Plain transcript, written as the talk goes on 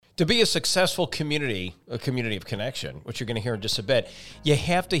To be a successful community, a community of connection, which you're going to hear in just a bit, you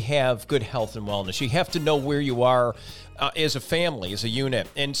have to have good health and wellness. You have to know where you are as a family, as a unit.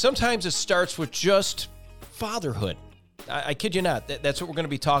 And sometimes it starts with just fatherhood. I kid you not. That's what we're going to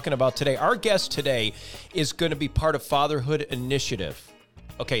be talking about today. Our guest today is going to be part of Fatherhood Initiative.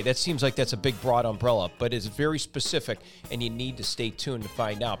 Okay, that seems like that's a big, broad umbrella, but it's very specific, and you need to stay tuned to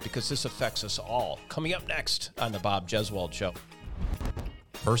find out because this affects us all. Coming up next on The Bob Jeswald Show.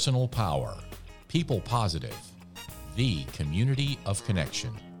 Personal power, people positive, the community of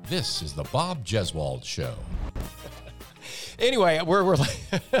connection. This is the Bob Jeswald Show. Anyway, we're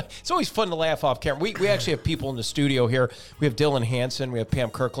it's always fun to laugh off camera. We actually have people in the studio here. We have Dylan Hansen, we have Pam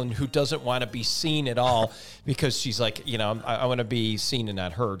Kirkland, who doesn't want to be seen at all because she's like, I want to be seen and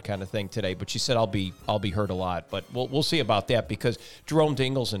not heard kind of thing today. But she said I'll be heard a lot. But we'll see about that because Jerome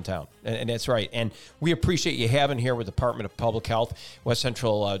Dingle's in town, and that's right. And we appreciate you having here with the Department of Public Health, West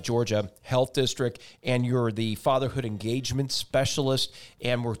Central Georgia Health District, and you're the Fatherhood Engagement Specialist.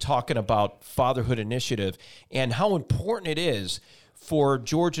 And we're talking about Fatherhood Initiative and how important it is for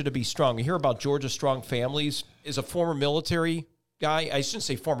Georgia to be strong. You hear about Georgia Strong Families. As a former military guy, I shouldn't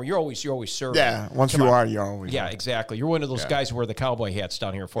say former. You're always serving. Yeah, once you're always. Yeah, exactly. You're one of those guys who wear the cowboy hats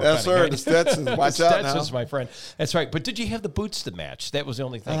down here in Fort Yes, Benning, sir. right? The Stetsons. Watch out now. Stetsons, my friend. That's right. But did you have the boots to match? That was the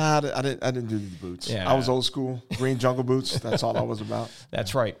only thing. I didn't do the boots. Yeah. I was old school. Green jungle boots. That's all I was about.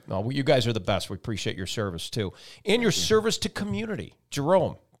 That's right. No, you guys are the best. We appreciate your service, too. And your service to community.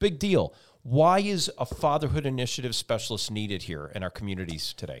 Jerome, big deal. Why is a fatherhood initiative specialist needed here in our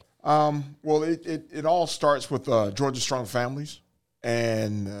communities today? Well, it all starts with Georgia Strong Families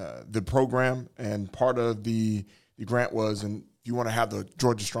and the program. And part of the grant was, and you want to have the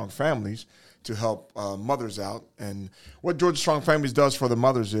Georgia Strong Families to help mothers out. And what Georgia Strong Families does for the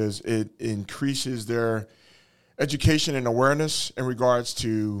mothers is it increases their education and awareness in regards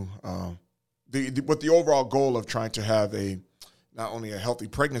to with the overall goal of trying to have not only a healthy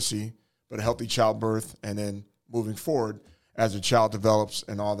pregnancy, but a healthy childbirth, and then moving forward as the child develops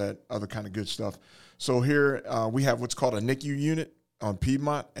and all that other kind of good stuff. So here we have what's called a NICU unit on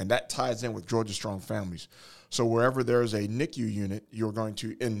Piedmont, and that ties in with Georgia Strong Families. So wherever there's a NICU unit,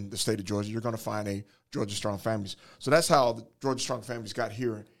 in the state of Georgia, you're going to find a Georgia Strong Families. So that's how the Georgia Strong Families got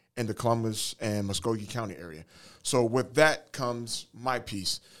here in the Columbus and Muskogee County area. So with that comes my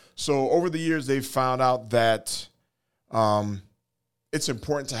piece. So over the years, they've found out that it's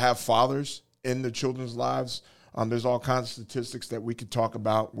important to have fathers in the children's lives. There's all kinds of statistics that we could talk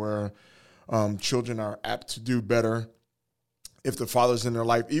about where children are apt to do better if the father's in their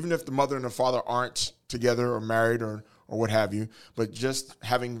life, even if the mother and the father aren't together or married or what have you. But just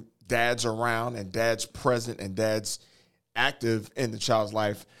having dads around and dads present and dads active in the child's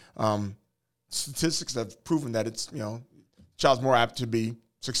life, statistics have proven that it's, child's more apt to be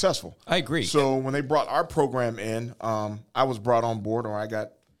successful. I agree. So when they brought our program in, I was brought on board, or I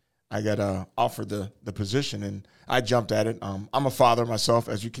got offered the position, and I jumped at it. I'm a father myself,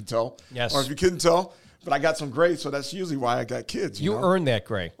 as you can tell. Yes. Or if you couldn't tell, but I got some grades, so that's usually why I got kids. You know? earned that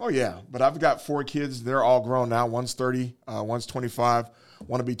gray. Oh, yeah. But I've got 4 kids. They're all grown now. One's 30, one's 25,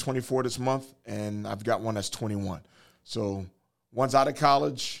 one to be 24 this month, and I've got one that's 21. So one's out of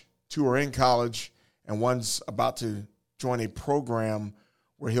college, 2 are in college, and one's about to join a program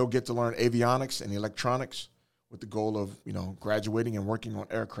where he'll get to learn avionics and electronics with the goal of, graduating and working on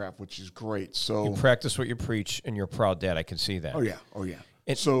aircraft, which is great. So you practice what you preach, and you're a proud dad. I can see that. Oh, yeah.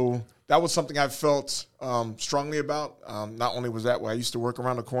 And so that was something I felt strongly about. Not only was that where I used to work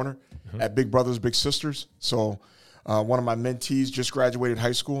around the corner at Big Brothers Big Sisters. So one of my mentees just graduated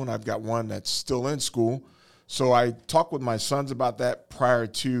high school, and I've got one that's still in school. So I talked with my sons about that prior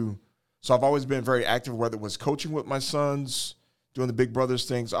to. So I've always been very active, whether it was coaching with my sons, doing the Big Brothers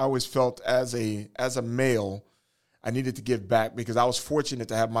things. I always felt as a male, I needed to give back because I was fortunate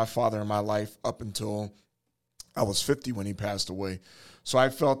to have my father in my life up until I was 50 when he passed away. So I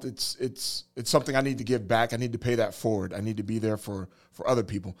felt it's something I need to give back. I need to pay that forward. I need to be there for other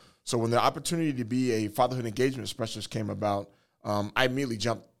people. So when the opportunity to be a fatherhood engagement specialist came about, I immediately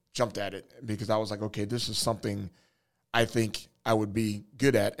jumped at it because I was like, okay, this is something I think I would be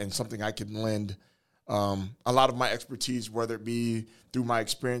good at and something I could lend a lot of my expertise, whether it be through my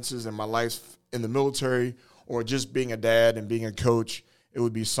experiences in my life in the military or just being a dad and being a coach. It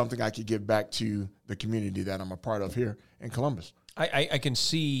would be something I could give back to the community that I'm a part of here in Columbus. I can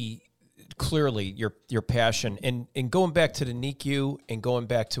see clearly your passion and going back to the NICU and going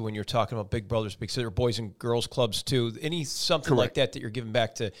back to when you're talking about Big Brothers Big Sisters, boys and girls clubs too. Something like that you're giving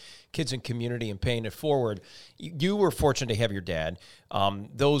back to kids and community and paying it forward. You were fortunate to have your dad.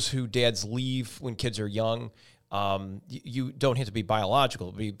 Those who dads leave when kids are young, You don't have to be biological.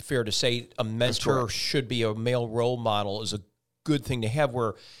 It would be fair to say a mentor should be a male role model is a good thing to have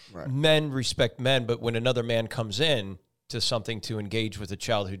where men respect men, but when another man comes in to something to engage with a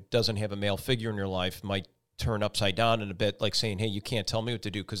child who doesn't have a male figure in your life might turn upside down in a bit, like saying, hey, you can't tell me what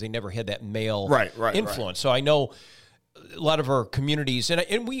to do because they never had that male influence. So I know a lot of our communities,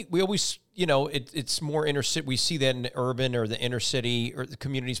 and we always, it's more inner city. We see that in the urban or the inner city or the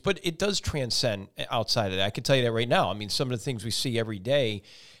communities, but it does transcend outside of that. I can tell you that right now. I mean, some of the things we see every day,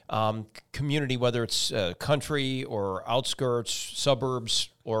 community, whether it's country or outskirts, suburbs,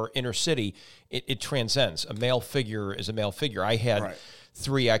 or inner city, it transcends. A male figure is a male figure. I had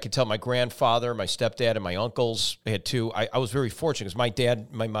three. I could tell my grandfather, my stepdad, and my uncles. I had two. I was very fortunate because my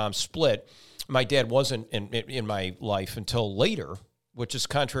dad, my mom split. My dad wasn't in my life until later, which is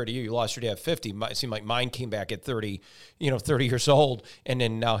contrary to you. You lost your dad at 50. It seemed like mine came back at 30, 30 years old, and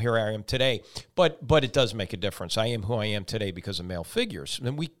then now here I am today. But it does make a difference. I am who I am today because of male figures.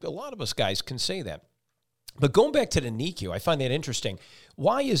 And a lot of us guys can say that. But going back to the NICU, I find that interesting.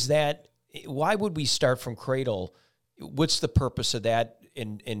 Why is that? Why would we start from cradle? What's the purpose of that?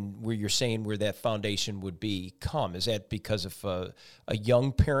 And where you're saying where that foundation would become? Is that because if a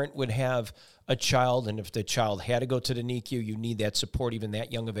young parent would have a child, and if the child had to go to the NICU, you need that support even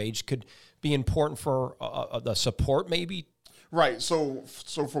that young of age could be important for the support maybe? Right. So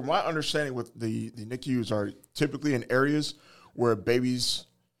from my understanding, with the NICUs are typically in areas where babies,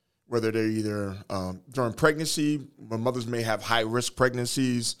 whether they're either during pregnancy, when mothers may have high-risk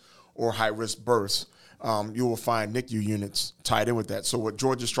pregnancies or high-risk births, you will find NICU units tied in with that. So what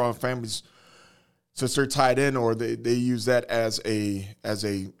Georgia Strong Families, since they're tied in, or they use that as a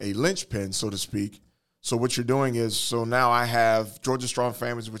linchpin, so to speak. So what you're doing is, so now I have Georgia Strong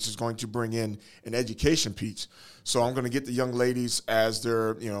Families, which is going to bring in an education piece. So I'm going to get the young ladies as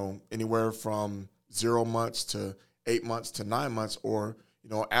they're, anywhere from 0 months to 8 months to 9 months, or,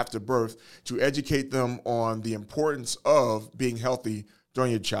 after birth, to educate them on the importance of being healthy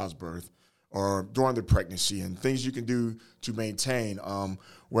during your child's birth or during the pregnancy, and things you can do to maintain,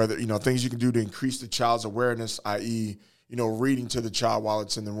 whether, things you can do to increase the child's awareness, i.e., reading to the child while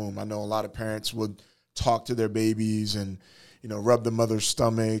it's in the womb. I know a lot of parents would talk to their babies and, rub the mother's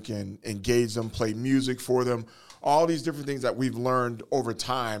stomach and engage them, play music for them, all these different things that we've learned over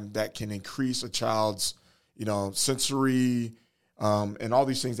time that can increase a child's, sensory, and all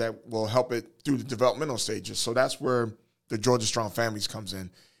these things that will help it through the developmental stages. So that's where the Georgia Strong Families comes in,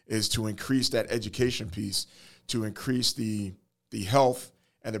 is to increase that education piece, to increase the health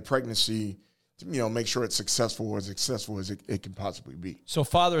and the pregnancy, to, make sure it's successful as it can possibly be. So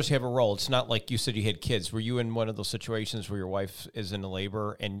fathers have a role. It's not like you said you had kids. Were you in one of those situations where your wife is in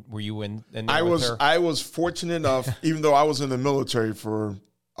labor, and were you in there with her? I was fortunate enough, even though I was in the military for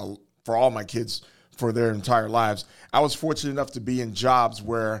all my kids for their entire lives, I was fortunate enough to be in jobs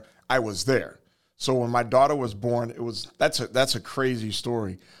where I was there. So when my daughter was born, that's a crazy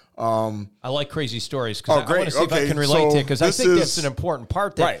story. I like crazy stories because I want to see if I can relate to it, because I think that's an important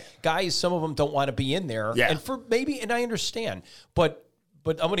part that guys, some of them don't want to be in there. Yeah. And I understand, but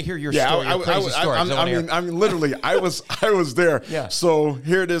I'm going to hear your story, your crazy story. I mean, literally, I was there. Yeah. So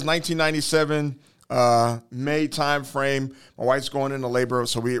here it is, 1997, May time frame. My wife's going into labor,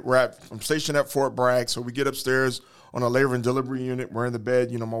 so I'm stationed at Fort Bragg. So we get upstairs on a labor and delivery unit. We're in the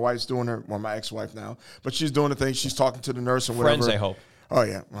bed. My wife's doing my ex-wife now, but she's doing the thing. She's talking to the nurse and whatever. Friends, I hope. Oh,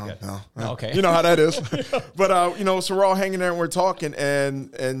 yeah. Well, no. Okay. You know how that is. But, so we're all hanging there and we're talking.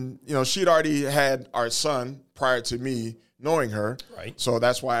 And she'd already had our son prior to me knowing her. Right. So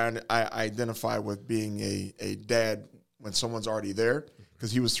that's why I identify with being a dad when someone's already there,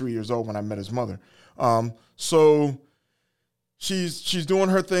 because he was 3 years old when I met his mother. So she's doing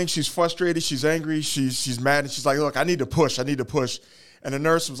her thing. She's frustrated. She's angry. She's mad. And she's like, look, I need to push. And the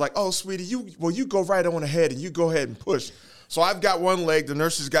nurse was like, oh, sweetie, you go right on ahead and you go ahead and push. So I've got one leg, the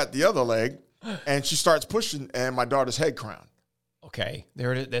nurse has got the other leg, and she starts pushing, and my daughter's head crowned. Okay,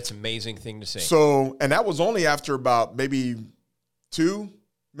 there it is. That's an amazing thing to see. So, and that was only after about maybe 2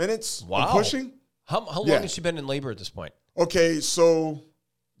 minutes of pushing. How long has she been in labor at this point? Okay, so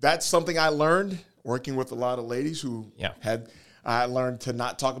that's something I learned working with a lot of ladies who I learned to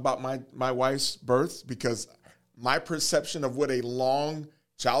not talk about my wife's birth, because my perception of what a long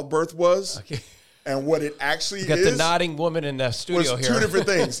childbirth was. Okay. And what it actually is. You got the nodding woman in the studio was here. Two different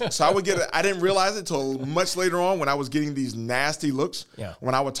things. So I didn't realize it until much later on when I was getting these nasty looks. Yeah.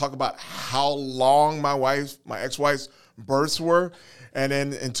 When I would talk about how long my ex-wife's births were. And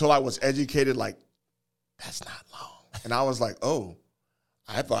then until I was educated, like, that's not long. And I was like, oh,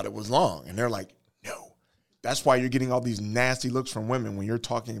 I thought it was long. And they're like, no. That's why you're getting all these nasty looks from women when you're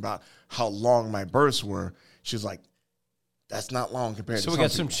talking about how long my births were. She's like, that's not long compared to So we some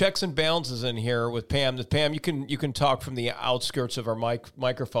got some people. checks and balances in here with Pam. Pam, you can talk from the outskirts of our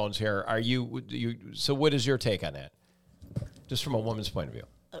microphones here. So what is your take on that? Just from a woman's point of view.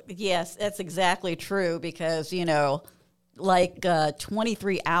 Yes, that's exactly true because,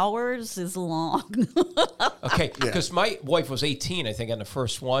 23 hours is long. Okay, because my wife was 18, I think, on the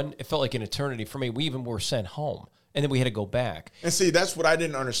first one. It felt like an eternity for me. We even were sent home, and then we had to go back. And see, that's what I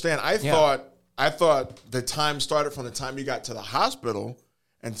didn't understand. I thought the time started from the time you got to the hospital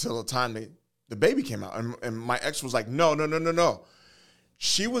until the time the baby came out. And my ex was like, no.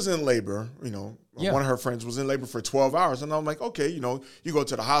 She was in labor, one of her friends was in labor for 12 hours. And I'm like, okay, you go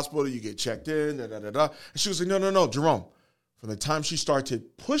to the hospital, you get checked in, And she was like, no, Jerome. From the time she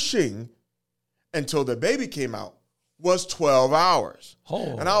started pushing until the baby came out was 12 hours.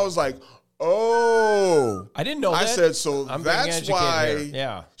 Oh. And I was like, oh. I didn't know that. I said, so I'm being that's educated why. here.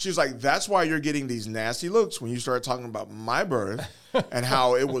 Yeah. She was like, that's why you're getting these nasty looks when you start talking about my birth and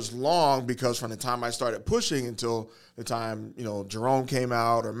how it was long because from the time I started pushing until the time, Jerome came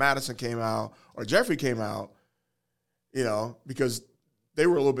out or Madison came out or Jeffrey came out, because they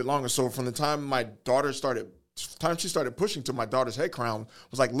were a little bit longer. So from the time she started pushing to my daughter's head crown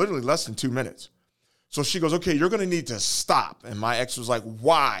was like literally less than 2 minutes. So she goes, okay, you're going to need to stop. And my ex was like,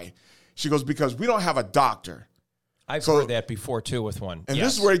 why? She goes, because we don't have a doctor. I've heard that before, too, with one. And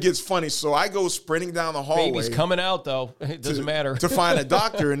this is where it gets funny. So I go sprinting down the hallway. Baby's coming out, though. It doesn't matter. To find a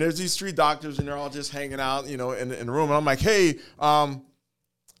doctor. And there's these 3 doctors, and they're all just hanging out, in the room. And I'm like, hey,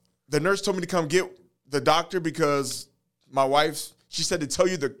 the nurse told me to come get the doctor because my wife, she said to tell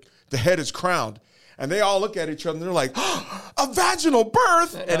you the head is crowned. And they all look at each other, and they're like, oh, a vaginal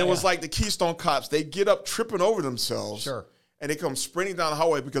birth. And it was like the Keystone Cops. They get up tripping over themselves. Sure. And they come sprinting down the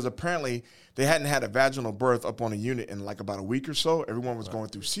hallway because apparently they hadn't had a vaginal birth up on a unit in like about a week or so. Everyone was going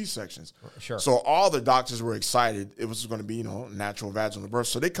through C-sections. Sure. So all the doctors were excited. It was going to be, natural vaginal birth.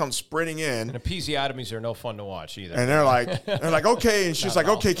 So they come sprinting in. And episiotomies are no fun to watch either. And they're like, okay. And she's like,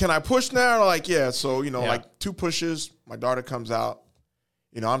 okay, can I push now? And I'm like, yeah. So, like 2 pushes. My daughter comes out.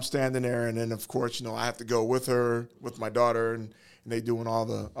 I'm standing there. And then, of course, I have to go with her, with my daughter. And they doing all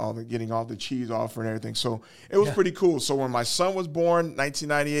the getting all the cheese off her and everything. So it was pretty cool. So when my son was born,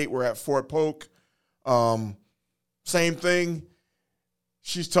 1998, we're at Fort Polk. Same thing.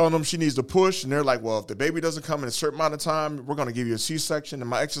 She's telling them she needs to push, and they're like, well, if the baby doesn't come in a certain amount of time, we're going to give you a C-section. And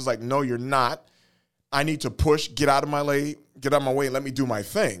my ex is like, no, you're not. I need to push, get out of my way, and let me do my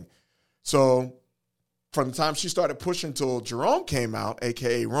thing. So from the time she started pushing till Jerome came out,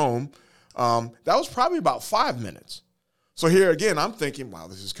 a.k.a. Rome, that was probably about 5 minutes. So here again, I'm thinking, wow,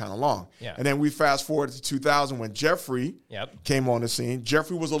 this is kind of long. Yeah. And then we fast forward to 2000 when Jeffrey came on the scene.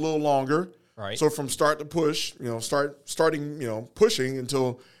 Jeffrey was a little longer. Right. So from start to push, starting pushing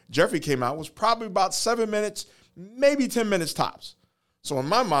until Jeffrey came out was probably about 7 minutes, maybe 10 minutes tops. So in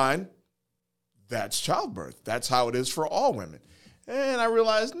my mind, that's childbirth. That's how it is for all women. And I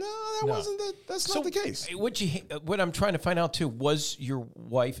realized, that's not the case. What I'm trying to find out too, was your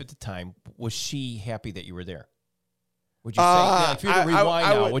wife at the time, was she happy that you were there? Would you say, if you were to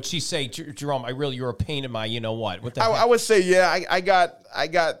rewind would she say, Jerome, you're a pain in my, what the heck? I would say, yeah, I got,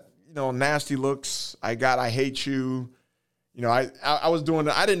 nasty looks. I hate you. I was doing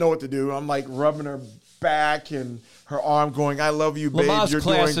I didn't know what to do. I'm like rubbing her back and her arm going, I love you, babe. Lamaze You're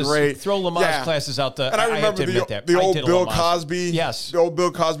classes, doing great. Throw Lamaze classes out the, and I remember the old Bill Cosby. Yes. The old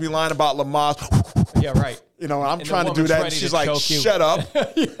Bill Cosby line about Lamaze. Yeah, right. I'm trying to do that. And she's like, shut up.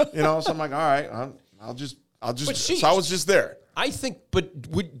 So I'm like, all right, I'll just, so I was just there. I think, but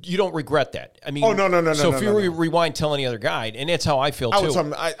you don't regret that. I mean, no. So if you rewind, tell any other guy, and that's how I feel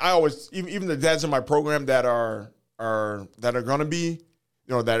too. I always, even the dads in my program that are going to be,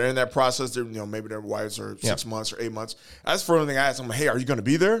 that are in that process, maybe their wives are 6 months or 8 months. That's the first thing I asked them. Hey, are you going to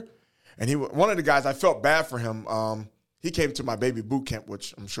be there? And one of the guys, I felt bad for him. He came to my baby boot camp,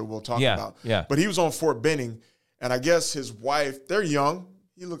 which I'm sure we'll talk about. Yeah. But he was on Fort Benning, and I guess his wife, they're young.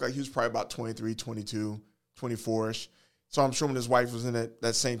 He looked like he was probably about 23, 22, 24-ish. So I'm sure when his wife was in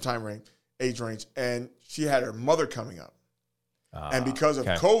that same age range, and she had her mother coming up. And because of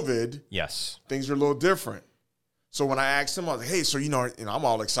COVID, things are a little different. So when I asked him, I was like, hey, so, I'm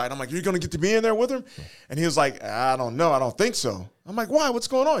all excited. I'm like, you're going to get to be in there with him? And he was like, I don't know. I don't think so. I'm like, why? What's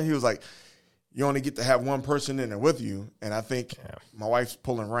going on? He was like, you only get to have one person in there with you. And I think my wife's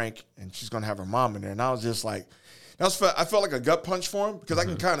pulling rank, and she's going to have her mom in there. And I was just like, I felt like a gut punch for him because I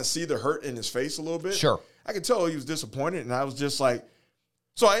can kind of see the hurt in his face a little bit. Sure. I could tell he was disappointed, and I was just like,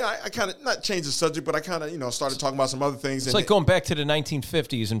 so I kind of, not changed the subject, but I kind of, started talking about some other things. It's like going back to the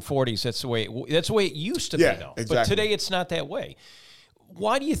 1950s and 40s. That's the way it used to be, though. Exactly. But today it's not that way.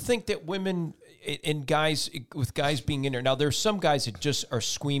 Why do you think that women, in guys with guys being in there. Now, there's some guys that just are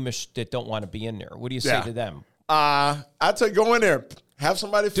squeamish that don't want to be in there. What do you say to them? I'd say go in there. Have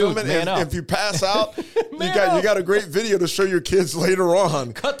somebody film it. If you pass out, you got a great video to show your kids later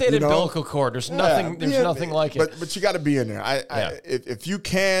on. Cut that umbilical cord. There's nothing. There's nothing like it. But you got to be in there. If you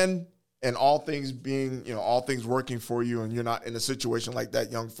can, and all things being, all things working for you, and you're not in a situation like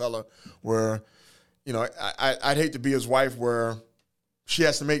that young fella where, I'd hate to be his wife where she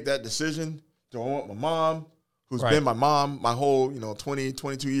has to make that decision. Do I want my mom, who's been my mom my whole 20,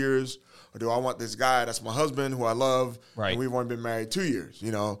 22 years? Or do I want this guy that's my husband who I love, and we've only been married 2 years?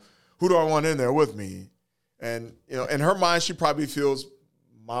 Who do I want in there with me? And in her mind, she probably feels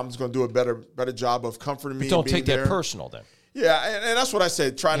mom's going to do a better job of comforting me. But don't take that personal, then. Yeah, and that's what I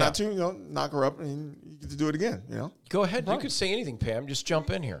said. Try not to, knock her up, and you get to do it again. Go ahead. You could say anything, Pam. Just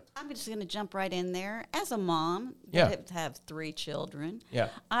jump in here. I'm just going to jump right in there. As a mom, have 3 children. Yeah,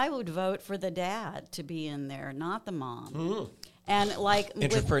 I would vote for the dad to be in there, not the mom. Mm. And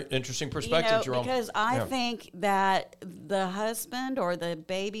interesting perspective, Jerome. Because I think that the husband or the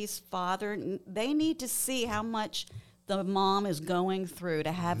baby's father, they need to see how much the mom is going through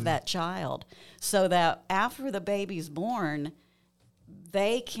to have that child, so that after the baby's born,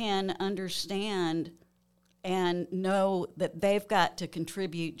 they can understand and know that they've got to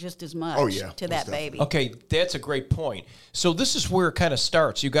contribute just as much to that baby. Okay, that's a great point. So this is where it kind of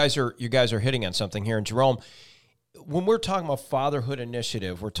starts. You guys are hitting on something here, and Jerome. When we're talking about fatherhood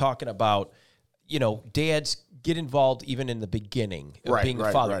initiative, we're talking about, dads get involved even in the beginning of being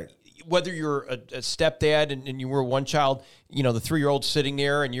a father. Right. Whether you're a stepdad and you were one child, the 3-year-old sitting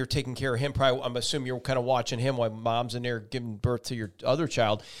there and you're taking care of him. Probably, I'm assuming you're kind of watching him while mom's in there giving birth to your other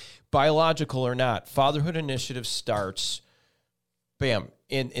child. Biological or not, fatherhood initiative starts, bam,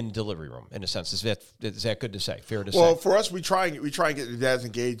 in the delivery room, in a sense. Is that good to say? Fair to say? Well, for us, we try and get the dads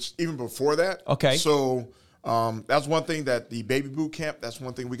engaged even before that. Okay. So that's one thing that the baby boot camp, that's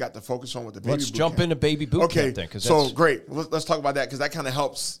one thing we got to focus on with the baby boot camp. Let's jump into baby boot camp then. So great. Let's talk about that because that kind of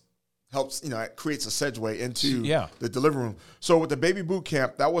helps, it creates a segue into the delivery room. So with the baby boot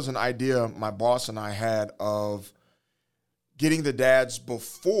camp, that was an idea my boss and I had of getting the dads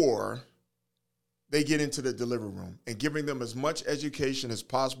before they get into the delivery room and giving them as much education as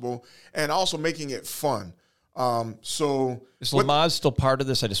possible and also making it fun. So is Lamaze still part of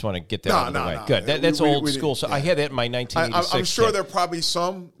this? I just want to get that out of the way. Good. That's old school. So I had that in my 1986. I'm sure there are probably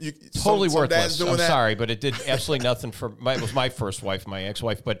some. Totally some worthless. I'm that. Sorry, but it did absolutely nothing for it was my first wife, my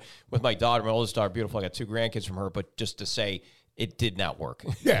ex-wife. But with my daughter, my oldest daughter, beautiful. I got 2 grandkids from her. But just to say, it did not work.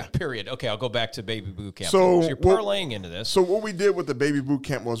 Yeah. Period. Okay, I'll go back to baby boot camp. So you're parlaying into this. So what we did with the baby boot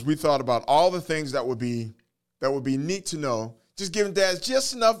camp was we thought about all the things that would be neat to know. Just giving dads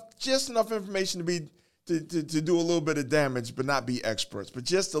just enough information to be. To do a little bit of damage, but not be experts, but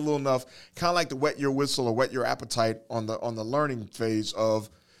just a little enough, kind of like to whet your whistle or whet your appetite on the learning phase of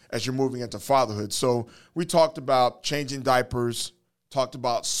as you're moving into fatherhood. So we talked about changing diapers, talked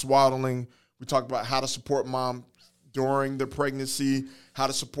about swaddling, we talked about how to support mom during the pregnancy, how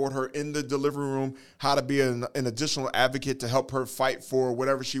to support her in the delivery room, how to be an additional advocate to help her fight for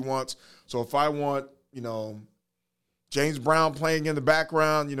whatever she wants. So if I want, James Brown playing in the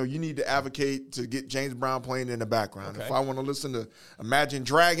background, you need to advocate to get James Brown playing in the background. Okay. If I want to listen to Imagine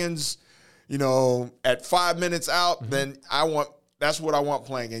Dragons, at 5 minutes out, then that's what I want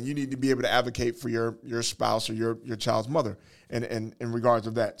playing. And you need to be able to advocate for your spouse or your child's mother in regards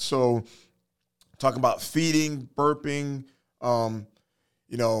of that. So talking about feeding, burping,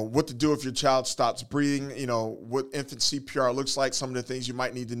 what to do if your child stops breathing, what infant CPR looks like, some of the things you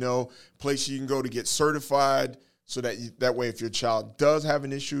might need to know, places you can go to get certified, so that way if your child does have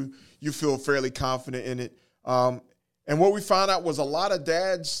an issue, you feel fairly confident in it. And what we found out was a lot of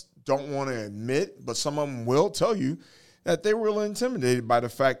dads don't want to admit, but some of them will tell you that they were really intimidated by the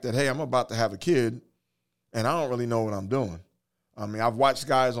fact that, hey, I'm about to have a kid, and I don't really know what I'm doing. I mean, I've watched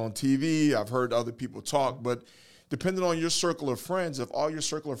guys on TV, I've heard other people talk, but depending on your circle of friends, if all your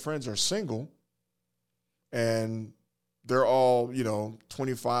circle of friends are single and they're all,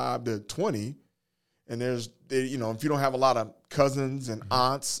 25 to 20, and if you don't have a lot of cousins and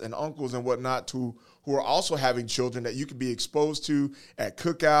aunts and uncles and whatnot who are also having children that you could be exposed to at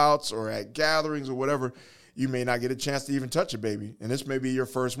cookouts or at gatherings or whatever, you may not get a chance to even touch a baby. And this may be your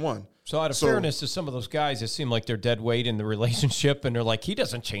first one. So out of fairness to some of those guys, it seem like they're dead weight in the relationship, and they're like, he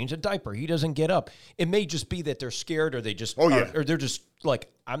doesn't change a diaper. He doesn't get up. It may just be that they're scared, or they just or they're just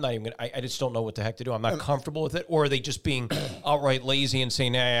like, I'm not even going to, I just don't know what the heck to do. I'm not comfortable with it. Or are they just being outright lazy and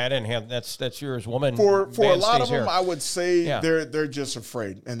saying, nah, I didn't have, that's yours, woman. For a lot of them, I would say they're just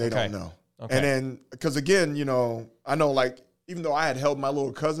afraid and they don't know. Okay. And then, because again, I know like, even though I had held my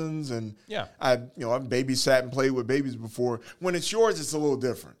little cousins and I've babysat and played with babies before. When it's yours, it's a little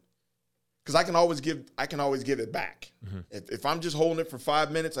different. Because I can always give it back. Mm-hmm. If I'm just holding it for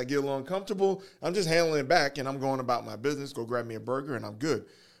 5 minutes, I get a little uncomfortable. I'm just handling it back, and I'm going about my business. Go grab me a burger, and I'm good.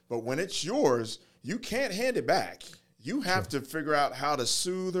 But when it's yours, you can't hand it back. You have to figure out how to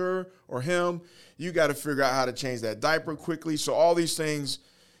soothe her or him. You got to figure out how to change that diaper quickly. So all these things,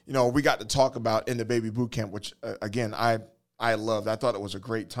 we got to talk about in the baby boot camp, which again I loved. I thought it was a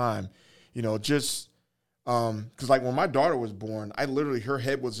great time. Because like when my daughter was born, I literally, her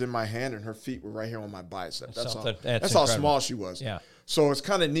head was in my hand and her feet were right here on my bicep. That's how small she was. Yeah. So it's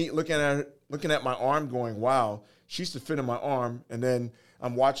kind of neat looking at my arm going, wow, she used to fit in my arm. And then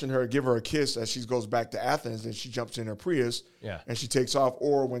I'm watching her give her a kiss as she goes back to Athens and she jumps in her Prius and she takes off.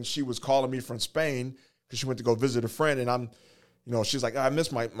 Or when she was calling me from Spain because she went to go visit a friend and I'm, she's like, I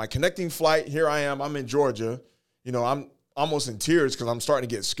missed my connecting flight. Here I am. I'm in Georgia. I'm almost in tears because I'm starting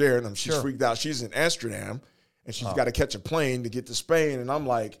to get scared. And she's freaked out. She's in Amsterdam, and she's got to catch a plane to get to Spain. And I'm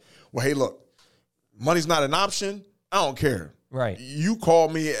like, well, hey, look, money's not an option. I don't care. Right. You call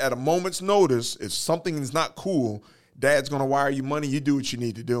me at a moment's notice. If something is not cool, Dad's going to wire you money. You do what you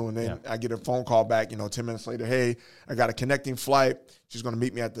need to do. And then I get a phone call back, 10 minutes later. Hey, I got a connecting flight. She's going to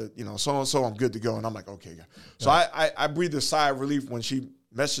meet me at the, so-and-so. I'm good to go. And I'm like, okay. So I breathed a sigh of relief when she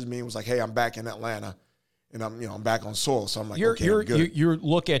messaged me and was like, hey, I'm back in Atlanta. And I'm back on soil, so I'm like, I'm good. You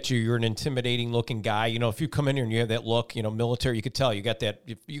look at you. You're an intimidating looking guy. If you come in here and you have that look, military, you could tell you got that.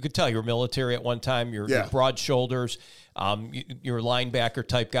 You could tell you were military at one time. You're broad shoulders. You're a linebacker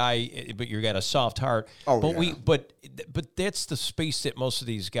type guy, but you got a soft heart. But that's the space that most of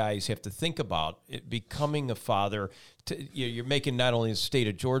these guys have to think about. Becoming a father, you're making not only the state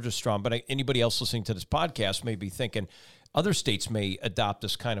of Georgia strong, but anybody else listening to this podcast may be thinking, other states may adopt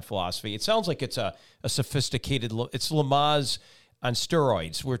this kind of philosophy. It sounds like it's a sophisticated, it's Lamaze on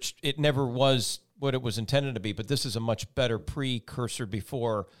steroids, which it never was what it was intended to be, but this is a much better precursor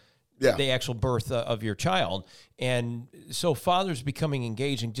before the actual birth of your child. And so fathers becoming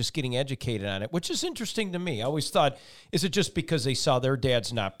engaged and just getting educated on it, which is interesting to me. I always thought, is it just because they saw their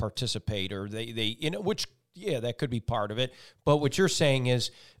dads not participate or they which, that could be part of it. But what you're saying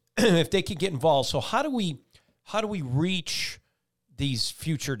is if they could get involved. So how do we reach these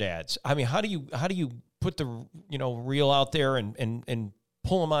future dads? I mean, how do you put the reel out there and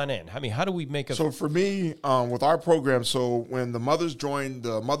pull them on in? I mean, how do we make a... So for me, with our program, so when the mothers join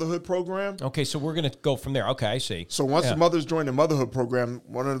the motherhood program... Okay, so we're going to go from there. Okay, I see. So once the mothers join the motherhood program,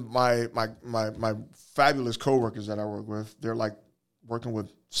 one of my fabulous coworkers that I work with, they're like working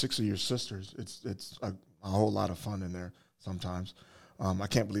with 6 of your sisters. It's a whole lot of fun in there sometimes. I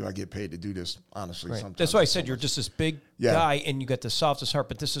can't believe I get paid to do this, honestly. Right. Sometimes that's why I said you're just this big guy, and you got the softest heart.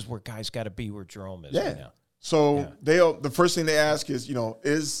 But this is where guys got to be where Jerome is right now. So the first thing they ask is,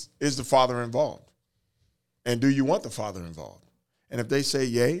 is the father involved, and do you want the father involved? And if they say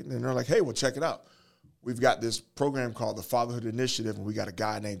yay, then they're like, hey, well, check it out. We've got this program called the Fatherhood Initiative, and we got a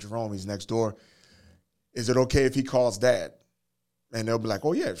guy named Jerome. He's next door. Is it okay if he calls Dad? And they'll be like,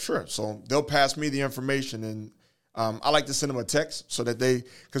 oh yeah, sure. So they'll pass me the information and. I like to send them a text so that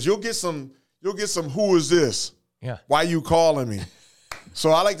because you'll get some, who is this? Yeah. Why you calling me?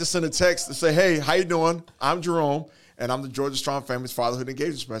 So I like to send a text to say, hey, how you doing? I'm Jerome, and I'm the Georgia Strong Families Fatherhood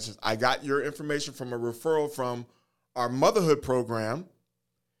Engagement Specialist. I got your information from a referral from our motherhood program,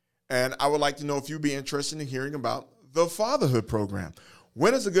 and I would like to know if you'd be interested in hearing about the fatherhood program.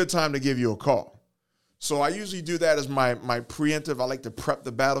 When is a good time to give you a call? So I usually do that as my preemptive. I like to prep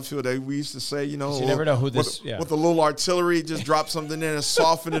the battlefield. We used to say, you never know who this. With a little artillery, just drop something in and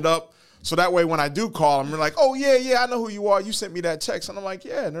soften it up. So that way, when I do call them, they're like, "Oh yeah, I know who you are. You sent me that text." And I'm like,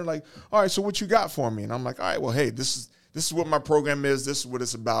 "Yeah." And they're like, "All right, so what you got for me?" And I'm like, "All right, well, hey, this is what my program is. This is what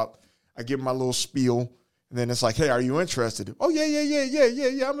it's about." I give them my little spiel. And then it's like, hey, are you interested? Oh,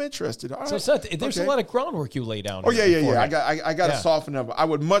 yeah, I'm interested. All so right. There's a lot of groundwork you lay down. Oh, yeah. I got to soften up. I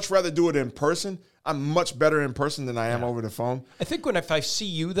would much rather do it in person. I'm much better in person than I am over the phone. I think if I see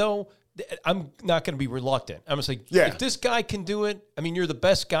you, though, I'm not going to be reluctant. I'm going to say, if this guy can do it, I mean, you're the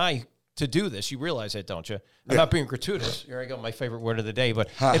best guy to do this. You realize that, don't you? I'm not being gratuitous. Here I go, my favorite word of the day. But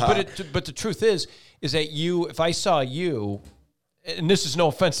the truth is that if I saw you, and this is no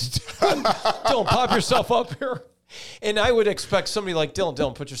offense to Dylan, pop yourself up here. And I would expect somebody like Dylan.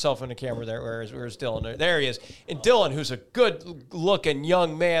 Dylan, put yourself in the camera there. Where's Dylan? There he is. And Dylan, who's a good-looking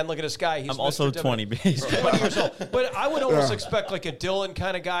young man. Look at this guy. I'm also 20. 20 years old. But I would almost expect like a Dylan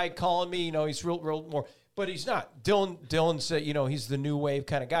kind of guy calling me. He's real more. But he's not. Dylan's, he's the new wave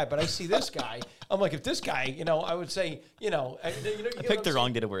kind of guy. But I see this guy. I'm like, if this guy, I would say, I picked the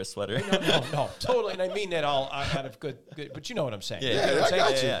wrong day to wear a sweater. No, totally. And I mean that all out of good. But you know what I'm saying. Yeah, I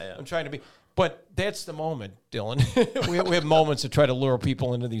got you. Yeah. I'm trying to be. But that's the moment, Dylan. we have moments to try to lure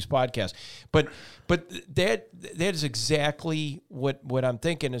people into these podcasts. But that is exactly what I'm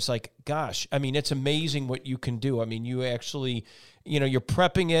thinking. It's like, gosh, I mean, it's amazing what you can do. I mean, you actually, you're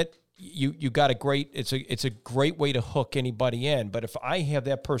prepping it. You got it's a great way to hook anybody in. But if I have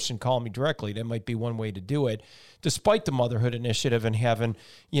that person call me directly, that might be one way to do it, despite the motherhood initiative and having,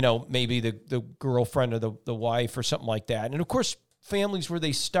 maybe the girlfriend or the wife or something like that. And of course, families where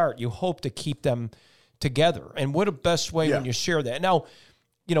they start, you hope to keep them together. And what a best way when you share that. Now,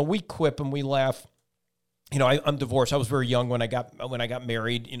 we quip and we laugh. I'm divorced. I was very young when I got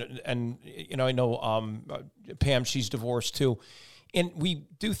married, and I know Pam, she's divorced too. And we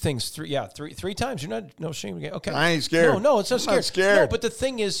do things three times. You're not no shame. Okay. I ain't scared. No, it's not I'm scared. not scared. No, but the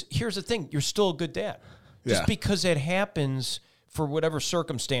thing is, here's the thing. You're still a good dad. Just because it happens for whatever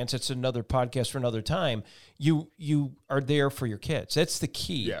circumstance, it's another podcast for another time. You are there for your kids. That's the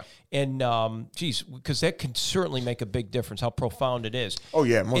key. Yeah. And, because that can certainly make a big difference, how profound it is. Oh,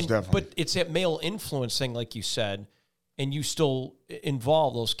 yeah, most definitely. But it's that male influence thing, like you said, and you still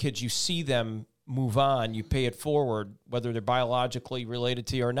involve those kids. You see them move on, you pay it forward, whether they're biologically related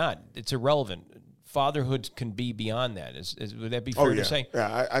to you or not. It's irrelevant. Fatherhood can be beyond that. Would that be fair to say?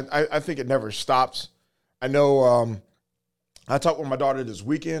 Yeah, I think it never stops. I know I talked with my daughter this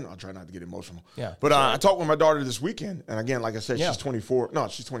weekend. I'll try not to get emotional. Yeah. But I talked with my daughter this weekend. And again, like I said, she's 24. No,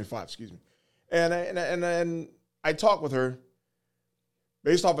 she's 25, excuse me. And I talked with her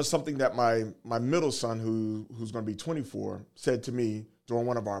based off of something that my middle son, who's going to be 24, said to me during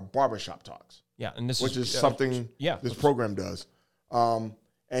one of our barbershop talks. Yeah, and which is something this program does.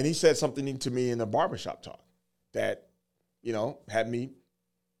 And he said something to me in a barbershop talk that, had me,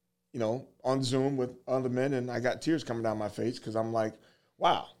 on Zoom with other men, and I got tears coming down my face because I'm like,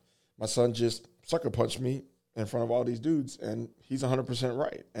 wow, my son just sucker punched me in front of all these dudes, and he's 100%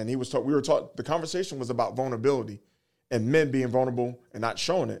 right. And we were taught, the conversation was about vulnerability and men being vulnerable and not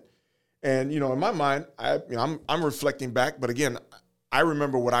showing it. And, in my mind, I'm reflecting back, but again, I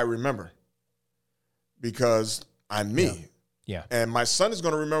remember what I remember. Because I'm me. Yeah. And my son is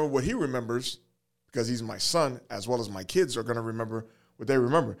going to remember what he remembers because he's my son, as well as my kids are going to remember what they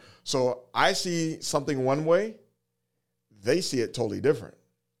remember. So I see something one way, they see it totally different.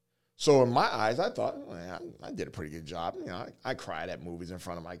 So in my eyes, I thought, I did a pretty good job. I cried at movies in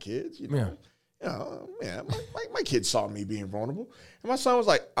front of my kids. My kids saw me being vulnerable. And my son was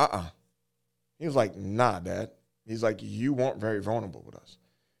like, He was like, nah, Dad. He's like, you weren't very vulnerable with us.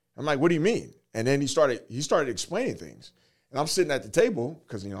 I'm like, what do you mean? And then he started explaining things. And I'm sitting at the table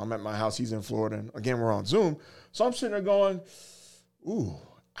because, I'm at my house. He's in Florida. And again, we're on Zoom. So I'm sitting there going, ooh,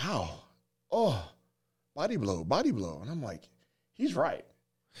 ow, oh, body blow. And I'm like, he's right.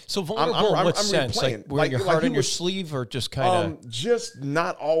 So vulnerable in what sense? Like wearing your heart on your sleeve or just kind of? Just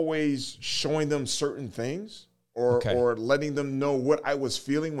not always showing them certain things or letting them know what I was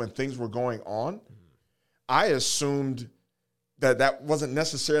feeling when things were going on. I assumed that wasn't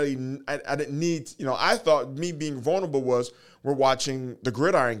necessarily, I didn't need, I thought me being vulnerable was we're watching the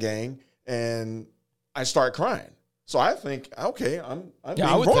Gridiron Gang and I start crying. So I think, okay, I'm being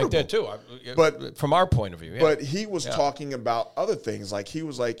I would vulnerable. think that too. But from our point of view, yeah. But he was talking about other things. Like he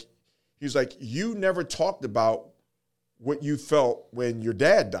was like, you never talked about what you felt when your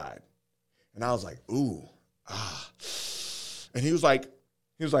dad died. And I was like, ooh, And he was like,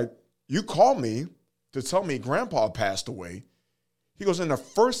 you called me to tell me Grandpa passed away. He goes, and the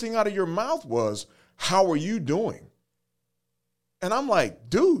first thing out of your mouth was, how are you doing? And I'm like,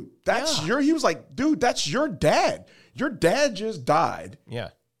 dude, he was like, dude, that's your dad. Your dad just died. Yeah.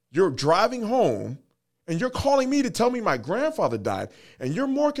 You're driving home and you're calling me to tell me my grandfather died. And you're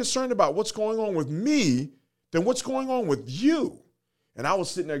more concerned about what's going on with me than what's going on with you. And I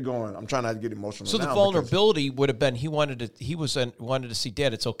was sitting there going, I'm trying not to get emotional. So the vulnerability would have been he wanted to see,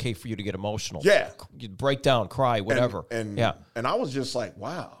 Dad, it's okay for you to get emotional. Yeah. You break down, cry, whatever. And I was just like,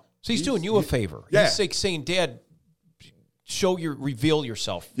 wow. So he's doing you a favor. Yeah. He's like saying, Dad, reveal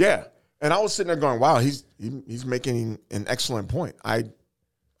yourself. Yeah. And I was sitting there going, wow, he's making an excellent point. I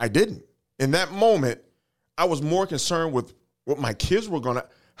didn't. In that moment, I was more concerned with what my kids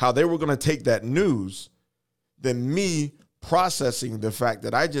how they were going to take that news than me processing the fact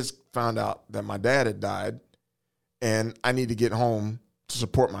that I just found out that my dad had died and I need to get home to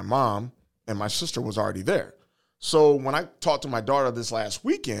support my mom, and my sister was already there. So when I talked to my daughter this last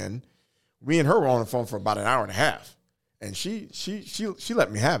weekend, me and her were on the phone for about an hour and a half, and she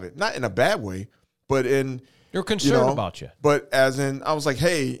let me have it, not in a bad way, but in They're concerned about you. But as in, I was like,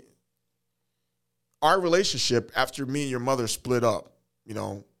 hey, our relationship after me and your mother split up,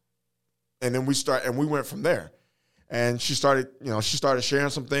 and then we went from there. And she started sharing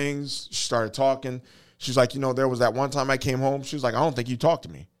some things. She started talking. She's like, there was that one time I came home. She was like, I don't think you talked to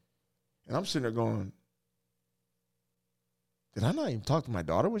me. And I'm sitting there going, did I not even talk to my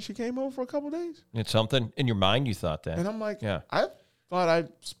daughter when she came home for a couple of days? It's something in your mind you thought that. And I'm like, yeah. I thought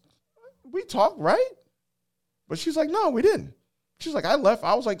we talked, right? But she's like, no, we didn't. She's like, I left.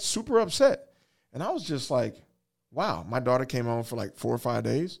 I was like super upset. And I was just like, wow, my daughter came home for like 4 or 5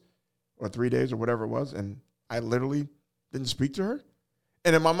 days or 3 days or whatever it was. And I literally didn't speak to her.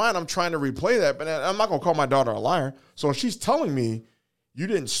 And in my mind, I'm trying to replay that, but I'm not going to call my daughter a liar. So if she's telling me you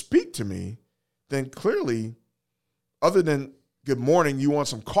didn't speak to me, then clearly, other than good morning, you want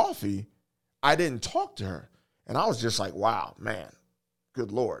some coffee, I didn't talk to her. And I was just like, wow, man,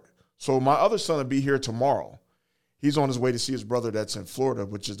 good Lord. So my other son will be here tomorrow. He's on his way to see his brother that's in Florida,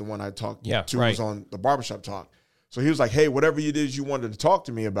 which is the one I talked to, right. who's on the barbershop talk. So he was like, hey, whatever it is you wanted to talk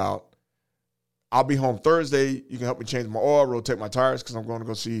to me about, I'll be home Thursday. You can help me change my oil, rotate my tires, because I'm going to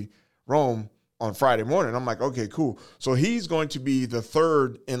go see Rome on Friday morning. I'm like, okay, cool. So he's going to be the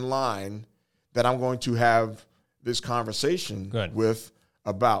third in line that I'm going to have this conversation with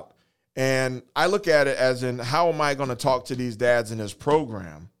about. And I look at it as in, how am I going to talk to these dads in this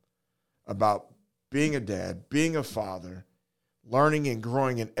program about being a dad, being a father, learning and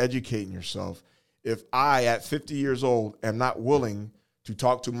growing and educating yourself, if I, at 50 years old, am not willing to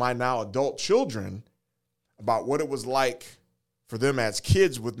talk to my now adult children about what it was like for them as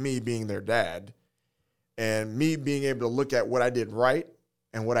kids with me being their dad, and me being able to look at what I did right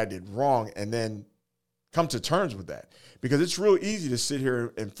and what I did wrong, and then come to terms with that. Because it's real easy to sit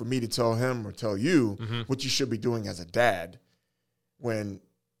here and for me to tell him or tell you what you should be doing as a dad, when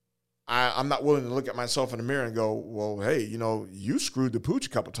I'm not willing to look at myself in the mirror and go, well, hey, you screwed the pooch a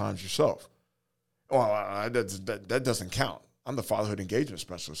couple times yourself. Well, that doesn't count. I'm the fatherhood engagement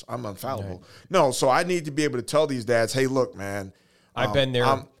specialist. I'm infallible. Right. No, so I need to be able to tell these dads, hey, look, man. I've been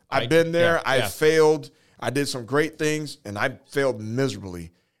there. I've been there. Yeah, I failed. I did some great things, and I failed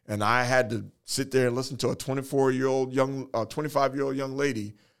miserably. And I had to sit there and listen to a 25-year-old young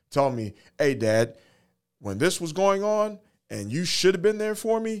lady tell me, hey, Dad, when this was going on and you should have been there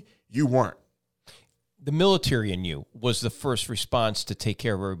for me, you weren't. The military in you was the first response to take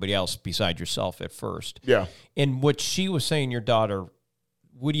care of everybody else beside yourself at first. Yeah. And what she was saying, your daughter,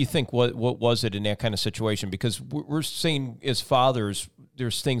 what do you think, what was it in that kind of situation? Because we're saying as fathers,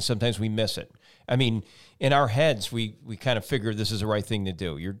 there's things sometimes we miss it. I mean, in our heads, we kind of figure this is the right thing to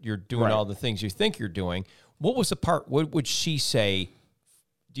do. You're doing all the things you think you're doing. What was the part, what would she say?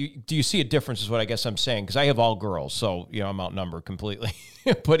 Do you see a difference is what I guess I'm saying? Because I have all girls, so I'm outnumbered completely.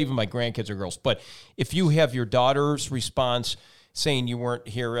 But even my grandkids are girls. But if you have your daughter's response saying you weren't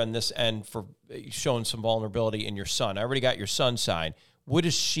here on this end for showing some vulnerability in your son, I already got your son's side. What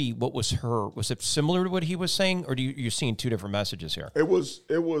was it similar to what he was saying, or you're seeing two different messages here? It was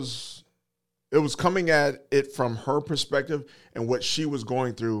coming at it from her perspective and what she was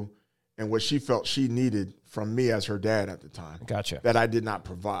going through and what she felt she needed from me as her dad at the time. Gotcha. That I did not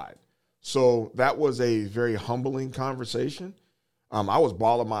provide. So that was a very humbling conversation. I was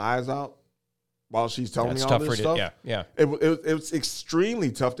bawling my eyes out while she's telling me all this stuff. Yeah. It was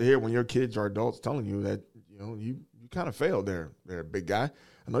extremely tough to hear when your kids or adults telling you that, you kind of failed there, big guy.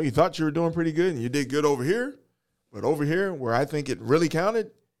 I know you thought you were doing pretty good and you did good over here, but over here where I think it really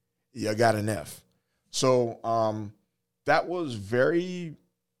counted, you got an F. So that was very,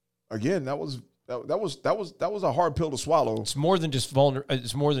 again, that was a hard pill to swallow. It's more than just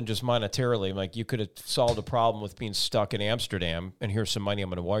it's more than just monetarily. Like, you could have solved a problem with being stuck in Amsterdam and here's some money I'm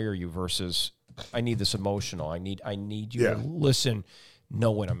going to wire you, versus I need this emotional. I need you to listen,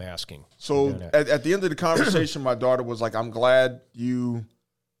 know what I'm asking. So at the end of the conversation, my daughter was like, I'm glad you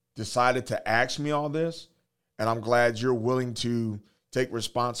decided to ask me all this, and I'm glad you're willing to take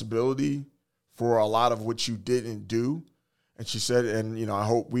responsibility for a lot of what you didn't do. And she said, and I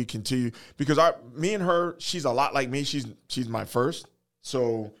hope we continue, because me and her, she's a lot like me. She's my first,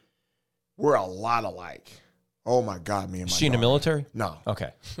 so we're a lot alike. Oh my God, me and my she in the military? No.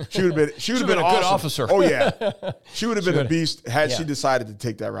 Okay. She would have been a awesome. good officer. Oh yeah, she would have been a beast had she decided to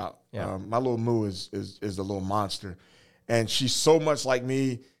take that route. Yeah. My little Moo is a little monster, and she's so much like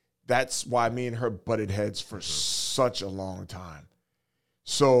me. That's why me and her butted heads for such a long time.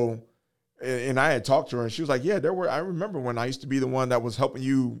 So. And I had talked to her, and she was like, yeah, I remember when I used to be the one that was helping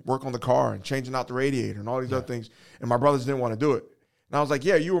you work on the car and changing out the radiator and all these other things, and my brothers didn't want to do it. And I was like,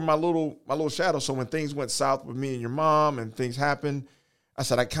 yeah, you were my little shadow. So when things went south with me and your mom and things happened, I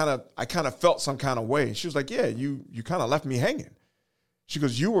said, I kind of felt some kind of way. She was like, yeah, you kind of left me hanging. She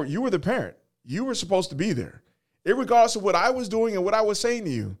goes, you were the parent. You were supposed to be there. Irregardless of what I was doing and what I was saying to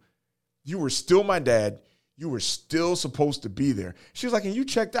you, you were still my dad. You were still supposed to be there. She was like, and you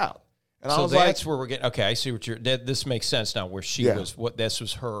checked out. And so I was that's where we're getting. Okay, I see what this makes sense now. Where she was, what this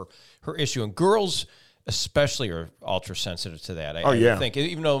was her issue, and girls especially are ultra sensitive to that. I think,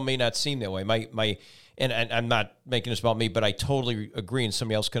 even though it may not seem that way. And I'm not making this about me, but I totally agree, and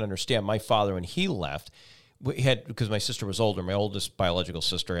somebody else can understand. My father, when he left, because my sister was older, my oldest biological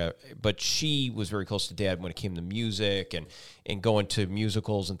sister, but she was very close to Dad when it came to music and going to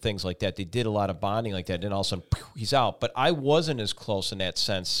musicals and things like that. They did a lot of bonding like that, and then all of a sudden, he's out. But I wasn't as close in that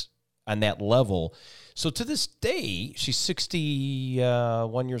sense, on that level. So to this day, she's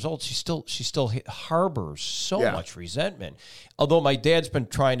 61 years old. She still harbors so much resentment. Although my dad's been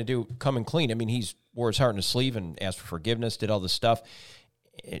trying to come and clean. I mean, he's wore his heart in his sleeve and asked for forgiveness, did all this stuff.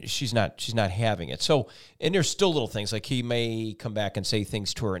 She's not having it. So, and there's still little things like he may come back and say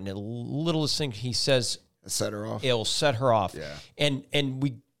things to her, and the littlest thing he says set her off. It'll set her off. Yeah. And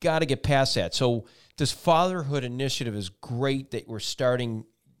we got to get past that. So this fatherhood initiative is great that we're starting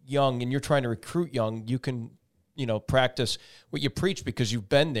young, and you're trying to recruit young. You can, practice what you preach because you've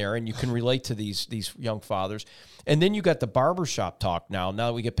been there and you can relate to these young fathers. And then you got the barbershop talk now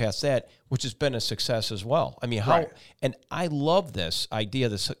that we get past that, which has been a success as well. I mean, and I love this idea,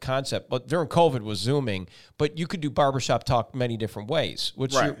 this concept, but during COVID was Zooming, but you could do barbershop talk many different ways.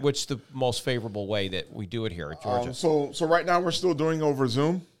 What's the most favorable way that we do it here at Georgia? So right now we're still doing over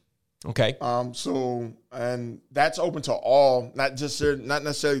Zoom. Okay. And that's open to all, not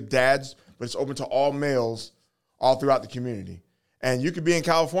necessarily dads, but it's open to all males all throughout the community. And you could be in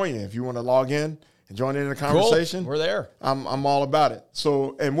California if you want to log in and join in the conversation. Cool. We're there. I'm all about it.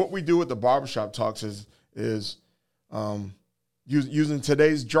 So, and what we do with the barbershop talks is using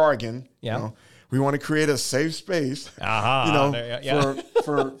today's jargon. Yeah. We want to create a safe space, for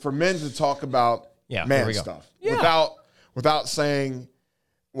men to talk about man stuff without saying,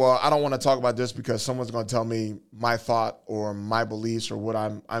 well, I don't want to talk about this because someone's going to tell me my thought or my beliefs or what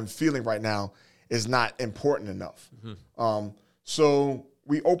I'm feeling right now is not important enough. Mm-hmm. So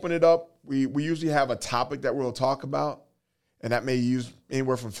we open it up. We usually have a topic that we'll talk about, and that may use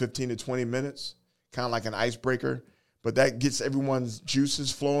anywhere from 15 to 20 minutes, kind of like an icebreaker. But that gets everyone's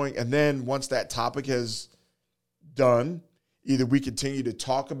juices flowing. And then once that topic is done, either we continue to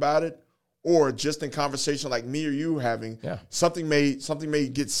talk about it, or just in conversation like me or you having, something may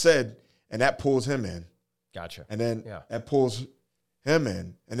get said, and that pulls him in. Gotcha. And then that pulls him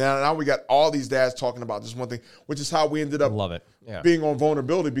in. And now we got all these dads talking about this one thing, which is how we ended up being on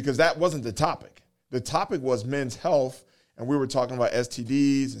vulnerability, because that wasn't the topic. The topic was men's health, and we were talking about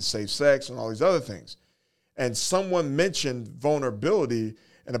STDs and safe sex and all these other things. And someone mentioned vulnerability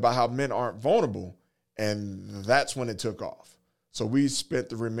and about how men aren't vulnerable, and that's when it took off. So we spent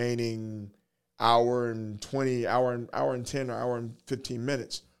the remaining hour and 10 or hour and 15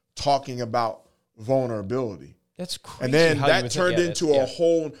 minutes talking about vulnerability. That's crazy. And then that turned into a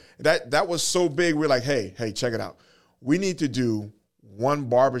whole, that was so big. We're like, hey, check it out. We need to do one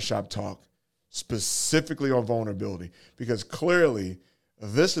barbershop talk specifically on vulnerability, because clearly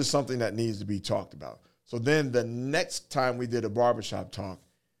this is something that needs to be talked about. So then the next time we did a barbershop talk,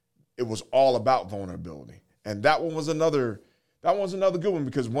 it was all about vulnerability. And that one was another good one,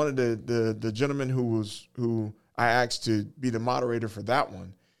 because one of the gentlemen who I asked to be the moderator for that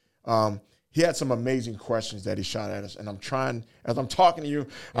one, he had some amazing questions that he shot at us. And I'm trying, as I'm talking to you,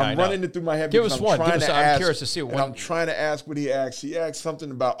 I'm running it through my head. Give us one. I'm curious to see one. I'm trying to ask what he asked. He asked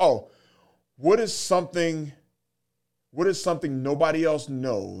something about, what is something nobody else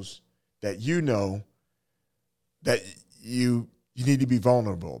knows that you know that you need to be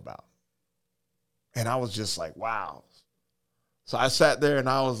vulnerable about? And I was just like, wow. So I sat there and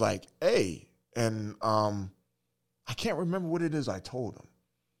I was like, hey, and I can't remember what it is I told him.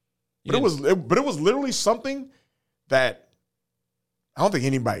 But it was literally something that I don't think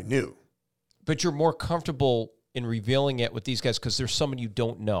anybody knew. But you're more comfortable in revealing it with these guys because there's someone you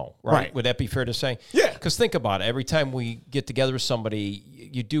don't know, right? Would that be fair to say? Yeah. Because think about it. Every time we get together with somebody,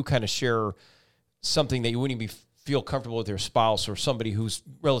 you do kind of share something that you wouldn't even feel comfortable with your spouse or somebody who's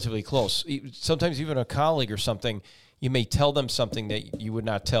relatively close. Sometimes even a colleague or something, you may tell them something that you would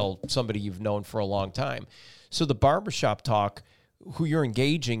not tell somebody you've known for a long time. So the barbershop talk, who you're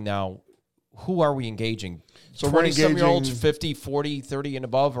engaging now, who are we engaging? So 20-some-year-olds, 50, 40, 30 and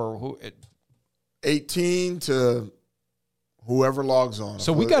above, or who? 18 to whoever logs on.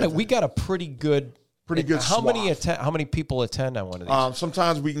 So we got a pretty good swath. How many people attend on one of these?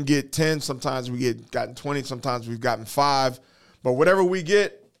 Sometimes we can get 10, sometimes we gotten 20, sometimes we've gotten 5, But whatever we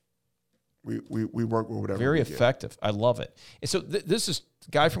get, we work with whatever. Very we effective. I love it. And so this is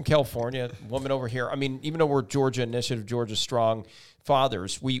a guy from California, woman over here. I mean, even though we're Georgia Initiative, Georgia Strong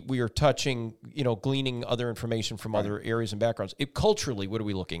fathers, we are touching, gleaning other information from other areas and backgrounds. Culturally, what are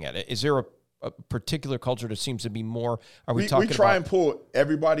we looking at? Is there a particular culture that seems to be more? Are we talking? We try and pull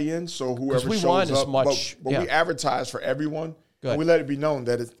everybody in, so whoever we shows want up. as much, but we advertise for everyone. Good. And we let it be known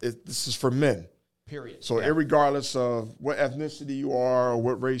that this is for men. Period. So regardless of what ethnicity you are or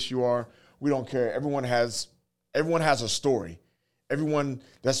what race you are, we don't care. Everyone has a story.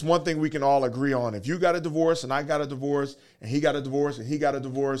 That's one thing we can all agree on. If you got a divorce and I got a divorce and he got a divorce and he got a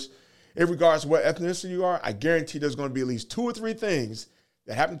divorce, in regards to what ethnicity you are, I guarantee there's going to be at least 2 or 3 things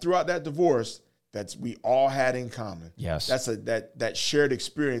that happened throughout that divorce that we all had in common. Yes. That's that shared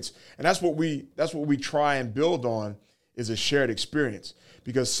experience. And that's what we try and build on, is a shared experience,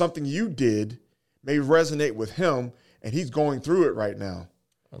 because something you did may resonate with him and he's going through it right now.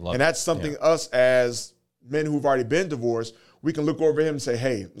 And that's something us as men who've already been divorced, we can look over him and say,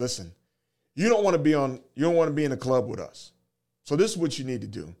 hey, listen, you don't want to be in a club with us. So this is what you need to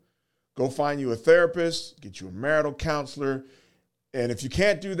do. Go find you a therapist, get you a marital counselor. And if you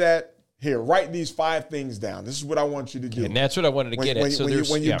can't do that, here, write these 5 things down. This is what I want you to do. And that's what I wanted to get at. So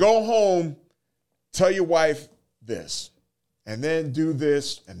when you go home, tell your wife this, and then do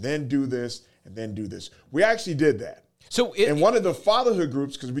this, and then do this, and then do this. We actually did that. So in one of the fatherhood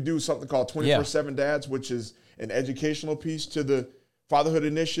groups, because we do something called 24/7 Dads, which is an educational piece to the fatherhood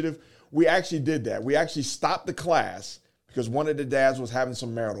initiative, we actually did that. We actually stopped the class because one of the dads was having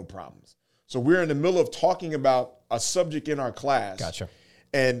some marital problems. So we're in the middle of talking about a subject in our class. Gotcha.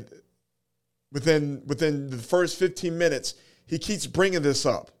 And within the first 15 minutes, he keeps bringing this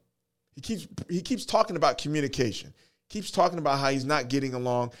up. He keeps talking about communication. Keeps talking about how he's not getting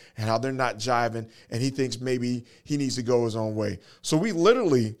along and how they're not jiving, and he thinks maybe he needs to go his own way. So we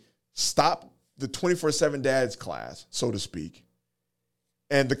literally stopped the 24/7 Dads class, so to speak,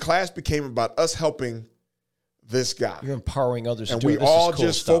 and the class became about us helping this guy. You're empowering others. And to do we it. This all is cool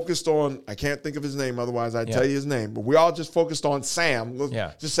just stuff. focused on, I can't think of his name, otherwise I'd tell you his name, but we all just focused on Sam.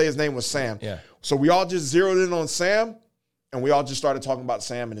 Let's just say his name was Sam. Yeah. So we all just zeroed in on Sam, and we all just started talking about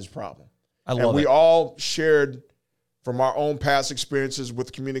Sam and his problem. I love it. And we all shared from our own past experiences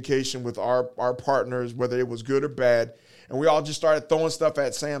with communication with our partners, whether it was good or bad. And we all just started throwing stuff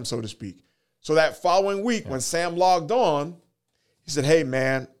at Sam, so to speak. So that following week, when Sam logged on, he said, hey,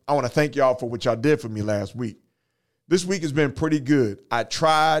 man, I want to thank y'all for what y'all did for me last week. This week has been pretty good. I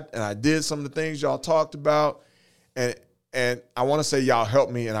tried and I did some of the things y'all talked about. And I want to say y'all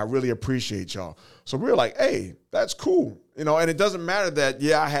helped me, and I really appreciate y'all. So we were like, hey, that's cool. And it doesn't matter that,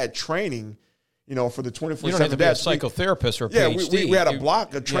 I had training, for the 24/7 You don't have to be a Dads. psychotherapist or a Yeah, PhD. we had a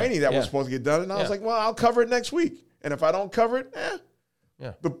block of training that was supposed to get done. And I was like, well, I'll cover it next week. And if I don't cover it,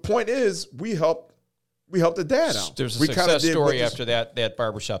 The point is, we helped the dad out. There's a we success story after that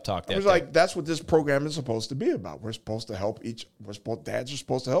barbershop talk. It was like, that's what this program is supposed to be about. We're supposed to help dads are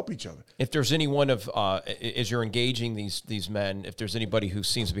supposed to help each other. If there's any one of, as you're engaging these men, if there's anybody who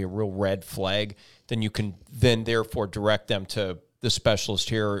seems to be a real red flag, then you can therefore direct them to the specialist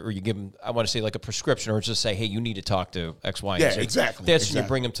here, or you give them, I want to say like a prescription, or just say, hey, you need to talk to X, Y, and Z. Exactly. That's when you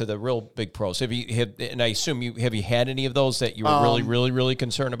bring them to the real big pros. And I assume have you had any of those that you were really, really, really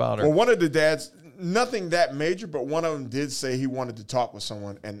concerned about? Or? Well, one of the dads, nothing that major, but one of them did say he wanted to talk with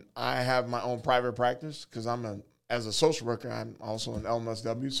someone. And I have my own private practice because as a social worker, I'm also an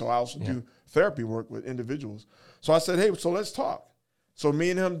LMSW, so I also do therapy work with individuals. So I said, hey, so let's talk. So me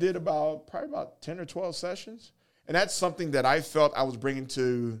and him did probably about 10 or 12 sessions. And that's something that I felt I was bringing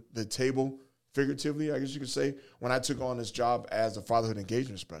to the table, figuratively, I guess you could say, when I took on this job as a fatherhood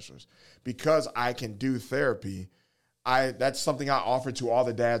engagement specialist. Because I can do therapy, that's something I offer to all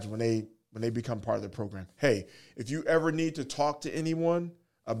the dads when they become part of the program. Hey, if you ever need to talk to anyone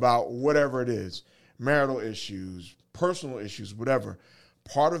about whatever it is, marital issues, personal issues, whatever,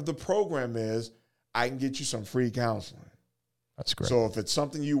 part of the program is I can get you some free counseling. That's great. So if it's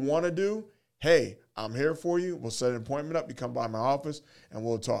something you want to do, hey, I'm here for you. We'll set an appointment up. You come by my office, and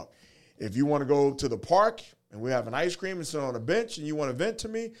we'll talk. If you want to go to the park, and we have an ice cream and sit on a bench, and you want to vent to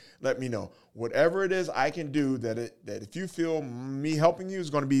me, let me know. Whatever it is I can do that if you feel me helping you is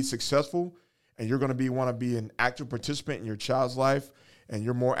going to be successful, and you're going to want to be an active participant in your child's life, and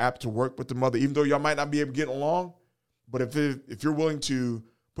you're more apt to work with the mother, even though y'all might not be able to get along. But if you're willing to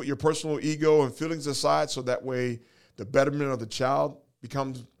put your personal ego and feelings aside so that way the betterment of the child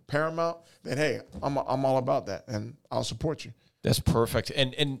becomes paramount, then hey, I'm all about that, and I'll support you. That's perfect.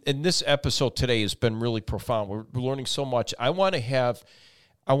 And this episode today has been really profound. We're learning so much. I want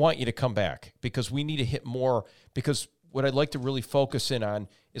you to come back because we need to hit more, because what I'd like to really focus in on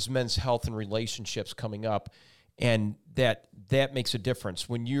is men's health and relationships coming up, and that makes a difference.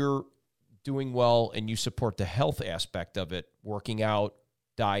 When you're doing well and you support the health aspect of it, working out,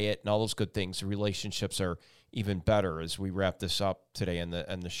 diet, and all those good things, the relationships are even better as we wrap this up today in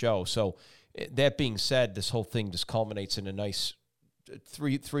the show. So that being said, this whole thing just culminates in a nice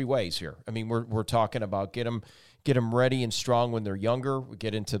three ways here. I mean, we're talking about get them ready and strong when they're younger. We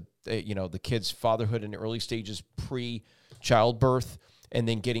get into the kids' fatherhood in the early stages, pre-childbirth, and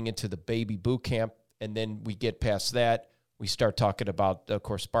then getting into the baby boot camp. And then we get past that, we start talking about, of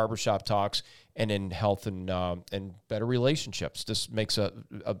course, barbershop talks, and then health and better relationships. This makes a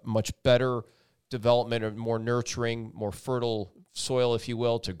much better development, a more nurturing, more fertile soil, if you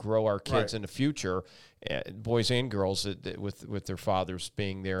will, to grow our kids in the future, boys and girls, with their fathers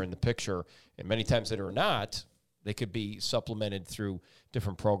being there in the picture. And many times that are not, they could be supplemented through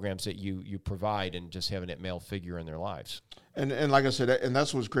different programs that you provide, and just having that male figure in their lives. And like I said, and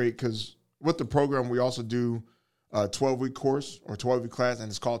that's what's great, because with the program, we also do a 12-week course or 12-week class, and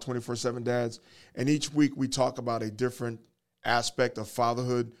it's called 24/7 Dads. And each week we talk about a different aspect of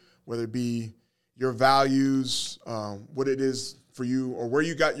fatherhood, whether it be your values, what it is for you, or where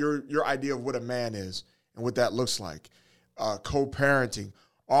you got your idea of what a man is and what that looks like, co-parenting,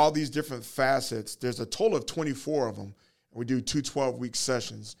 all these different facets. There's a total of 24 of them. And we do 2 12-week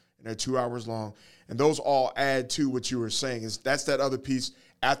sessions, and they're 2 hours long. And those all add to what you were saying. That's that other piece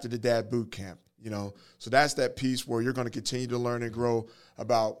after the dad boot camp. So that's that piece where you're going to continue to learn and grow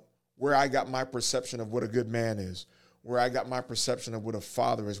about where I got my perception of what a good man is, where I got my perception of what a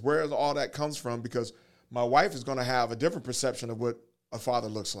father is, where all that comes from, because my wife is going to have a different perception of what a father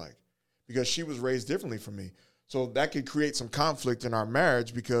looks like, because she was raised differently from me. So that could create some conflict in our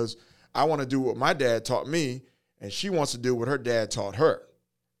marriage, because I want to do what my dad taught me, and she wants to do what her dad taught her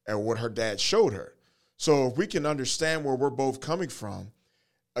and what her dad showed her. So if we can understand where we're both coming from,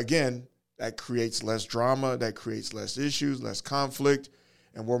 again, that creates less drama, that creates less issues, less conflict,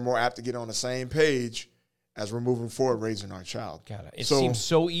 and we're more apt to get on the same page as we're moving forward raising our child. Got it. It seems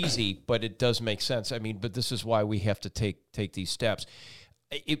so easy, but it does make sense. I mean, but this is why we have to take these steps.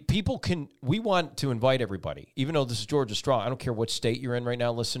 We want to invite everybody, even though this is Georgia Strong. I don't care what state you're in right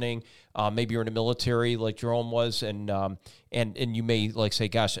now listening. Maybe you're in the military like Jerome was, and you may say,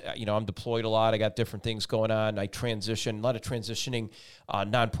 gosh, I'm deployed a lot. I got different things going on. I transition, a lot of transitioning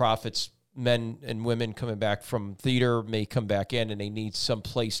nonprofits. Men and women coming back from theater may come back in, and they need some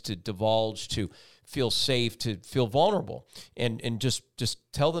place to divulge, to feel safe, to feel vulnerable, and just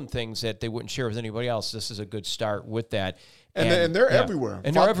tell them things that they wouldn't share with anybody else. This is a good start with that. And they're everywhere.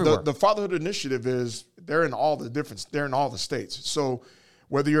 And they're everywhere. The Fatherhood Initiative they're in all the states. So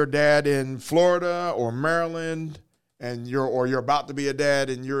whether you're a dad in Florida or Maryland, and you're about to be a dad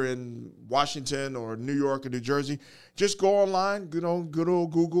and you're in Washington or New York or New Jersey, just go online, good old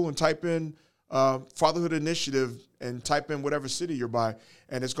Google, and type in Fatherhood Initiative and type in whatever city you're by,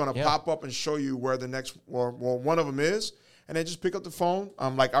 and it's going to pop up and show you where the next, or one of them is, and then just pick up the phone.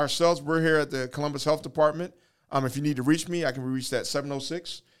 Like ourselves, we're here at the Columbus Health Department. If you need to reach me, I can be reached at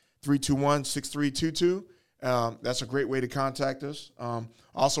 706-321-6322. That's a great way to contact us.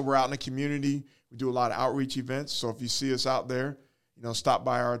 Also, we're out in the community. We do a lot of outreach events. So if you see us out there, stop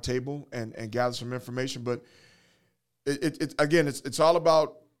by our table and gather some information. But it's all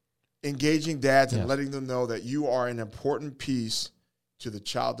about engaging dads and letting them know that you are an important piece to the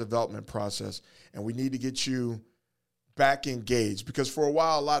child development process. And we need to get you back engaged, because for a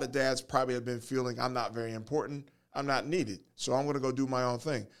while, a lot of dads probably have been feeling, I'm not very important, I'm not needed, so I'm going to go do my own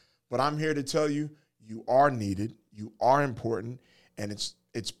thing. But I'm here to tell you, you are needed, you are important, and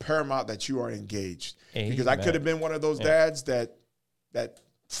it's paramount that you are engaged. Amen. Because I could have been one of those dads that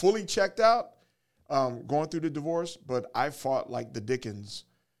fully checked out going through the divorce, but I fought like the Dickens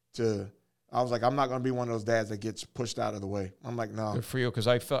I was like, I'm not going to be one of those dads that gets pushed out of the way. I'm like, no. Good for you, because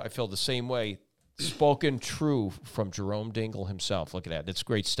I feel the same way. Spoken true from Jerome Dingle himself. Look at that. That's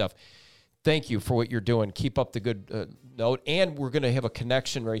great stuff. Thank you for what you're doing. Keep up the good note. And we're going to have a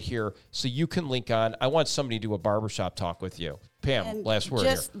connection right here so you can link on. I want somebody to do a barbershop talk with you. Pam, and last word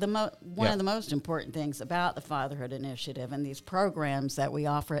just here. One of the most important things about the Fatherhood Initiative and these programs that we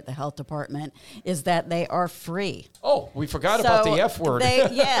offer at the health department is that they are free. Oh, we forgot about the F word.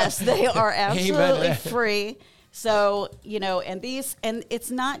 Yes, they are absolutely free. So, and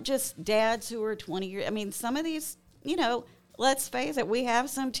it's not just dads who are 20 years. I mean, some of these, let's face it, we have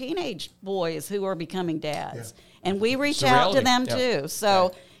some teenage boys who are becoming dads. Yeah. And we reach out to them too.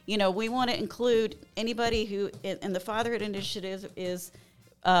 So, we want to include anybody who, in the Fatherhood Initiative, is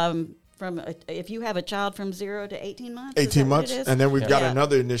if you have a child from 0 to 18 months. 18 months, and then we've got Yeah.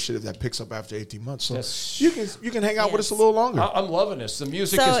 another initiative that picks up after 18 months. So Yes. you can hang out with us a Yes. little longer. I'm loving this. The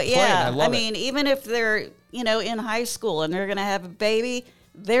music So is playing. yeah, I love it. mean, even if they're in high school and they're going to have a baby,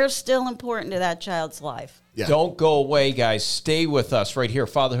 they're still important to that child's life. Yeah. Don't go away, guys. Stay with us right here.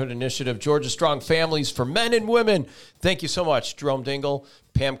 Fatherhood Initiative, Georgia Strong Families for Men and Women. Thank you so much, Jerome Dingle,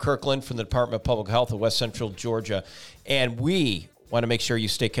 Pam Kirkland from the Department of Public Health of West Central Georgia. And we want to make sure you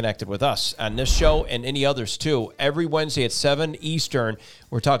stay connected with us on this show and any others too. Every Wednesday at 7 Eastern,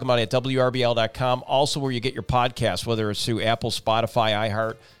 we're talking about it at WRBL.com. Also where you get your podcast, whether it's through Apple, Spotify,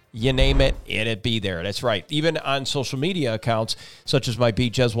 iHeart, you name it, it'd be there. That's right. Even on social media accounts, such as my B.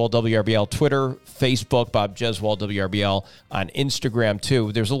 Jeswald WRBL Twitter, Facebook, Bob Jeswald WRBL on Instagram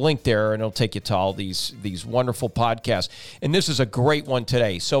too. There's a link there, and it'll take you to all these wonderful podcasts. And this is a great one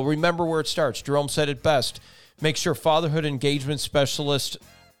today. So remember where it starts. Jerome said it best. Make sure fatherhood engagement specialist,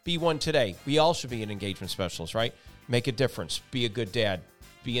 be one today. We all should be an engagement specialist, right? Make a difference. Be a good dad.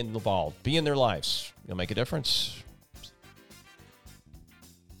 Be involved. Be in their lives. You'll make a difference.